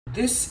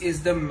This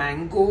is the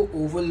Mango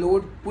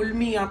Overload Pull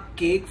Me Up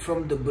cake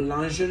from the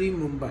Boulangerie,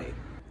 Mumbai.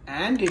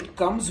 And it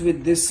comes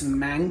with this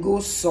mango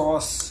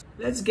sauce.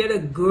 Let's get a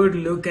good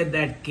look at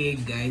that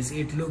cake, guys.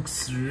 It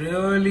looks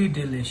really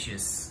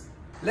delicious.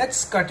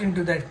 Let's cut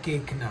into that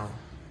cake now.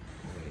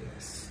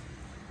 Yes.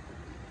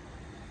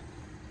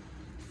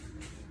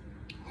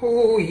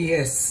 Oh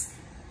yes.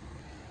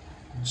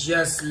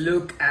 Just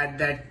look at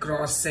that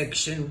cross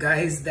section,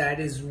 guys. That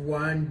is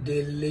one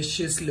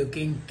delicious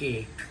looking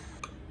cake.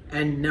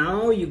 And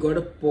now you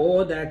gotta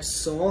pour that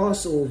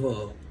sauce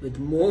over with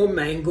more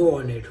mango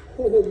on it.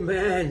 Oh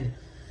man,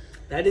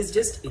 that is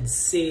just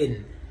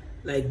insane.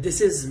 Like,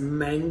 this is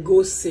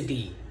Mango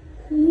City.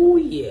 Oh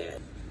yeah.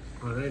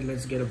 Alright,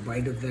 let's get a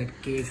bite of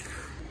that cake.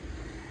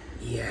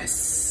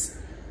 Yes.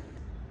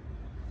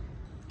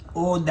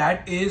 Oh,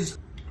 that is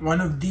one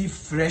of the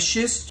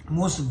freshest,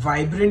 most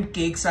vibrant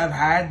cakes I've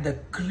had. The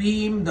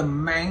cream, the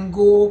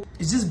mango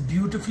is just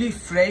beautifully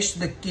fresh.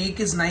 The cake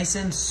is nice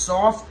and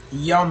soft.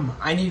 Yum.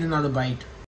 I need another bite.